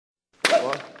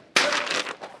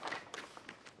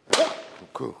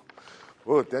cool.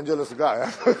 Oh, dangerous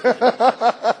guy.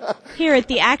 Here at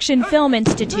the Action Film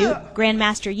Institute,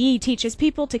 Grandmaster Yi teaches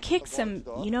people to kick some,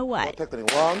 you know what.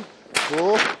 1,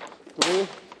 2, 3,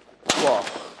 4.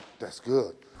 That's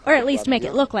good. Or at least make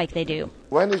it look like they do.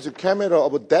 When is the camera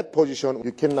over that position,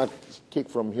 you cannot kick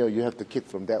from here. You have to kick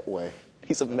from that way.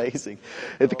 He's amazing.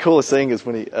 And the coolest thing is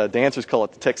when dancers call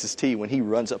it the Texas T, when he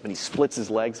runs up and he splits his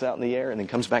legs out in the air and then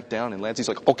comes back down and lands, he's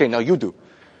like, okay, now you do.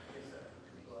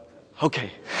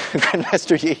 Okay,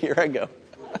 Grandmaster Yi, here I go.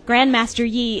 Grandmaster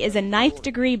Yi is a 9th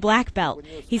degree black belt.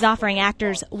 He's offering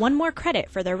actors one more credit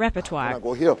for their repertoire.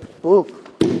 Go here. Boom.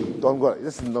 Don't go.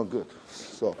 This is not good.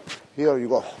 So here you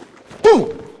go.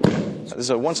 Boom. This is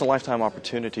a once-in-a-lifetime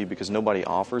opportunity because nobody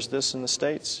offers this in the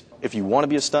States. If you want to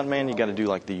be a stuntman, you got to do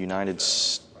like the United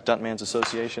Stuntmen's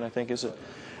Association, I think, is it?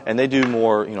 And they do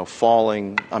more,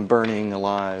 falling, I'm burning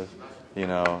alive,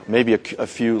 maybe a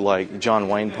few like John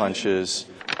Wayne punches.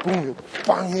 Boom, you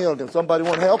bang here, then somebody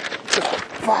want help?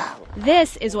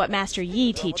 This is what Master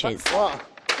Yi teaches. Go.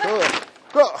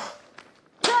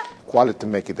 Quality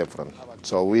make it different.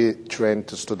 So we train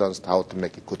the students how to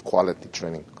make a good quality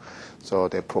training. So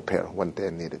they prepare when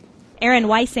they need it. Aaron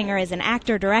Weisinger is an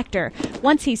actor-director.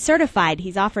 Once he's certified,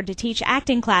 he's offered to teach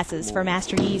acting classes for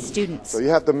Master Yi's students. So you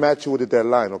have to match with their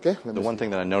line, okay? The one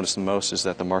thing that I noticed the most is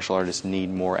that the martial artists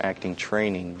need more acting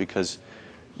training because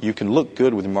you can look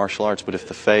good with martial arts, but if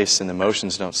the face and the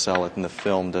emotions don't sell it, then the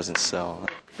film doesn't sell.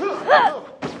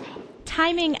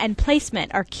 Timing and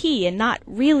placement are key in not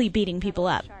really beating people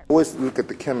up. Always look at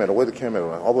the camera. Where the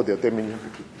camera is? Over there. That means you have to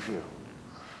kick here.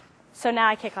 So now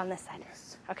I kick on this side.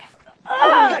 Okay.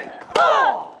 I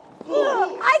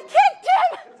kicked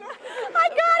him! I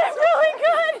got it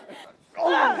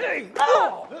really good!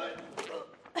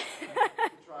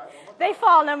 They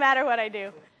fall no matter what I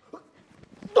do.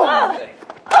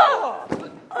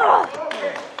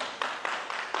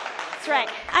 That's right.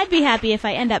 I'd be happy if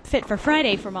I end up fit for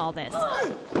Friday from all this.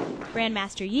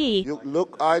 Grandmaster Yi, You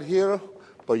look out here,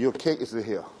 but your kick is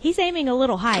here. he's aiming a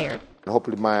little higher.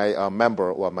 Hopefully my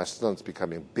member or my students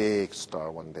becoming a big star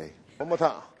one day. One more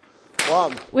time.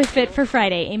 1. With Fit for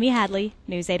Friday, Amy Hadley,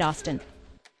 News 8 Austin.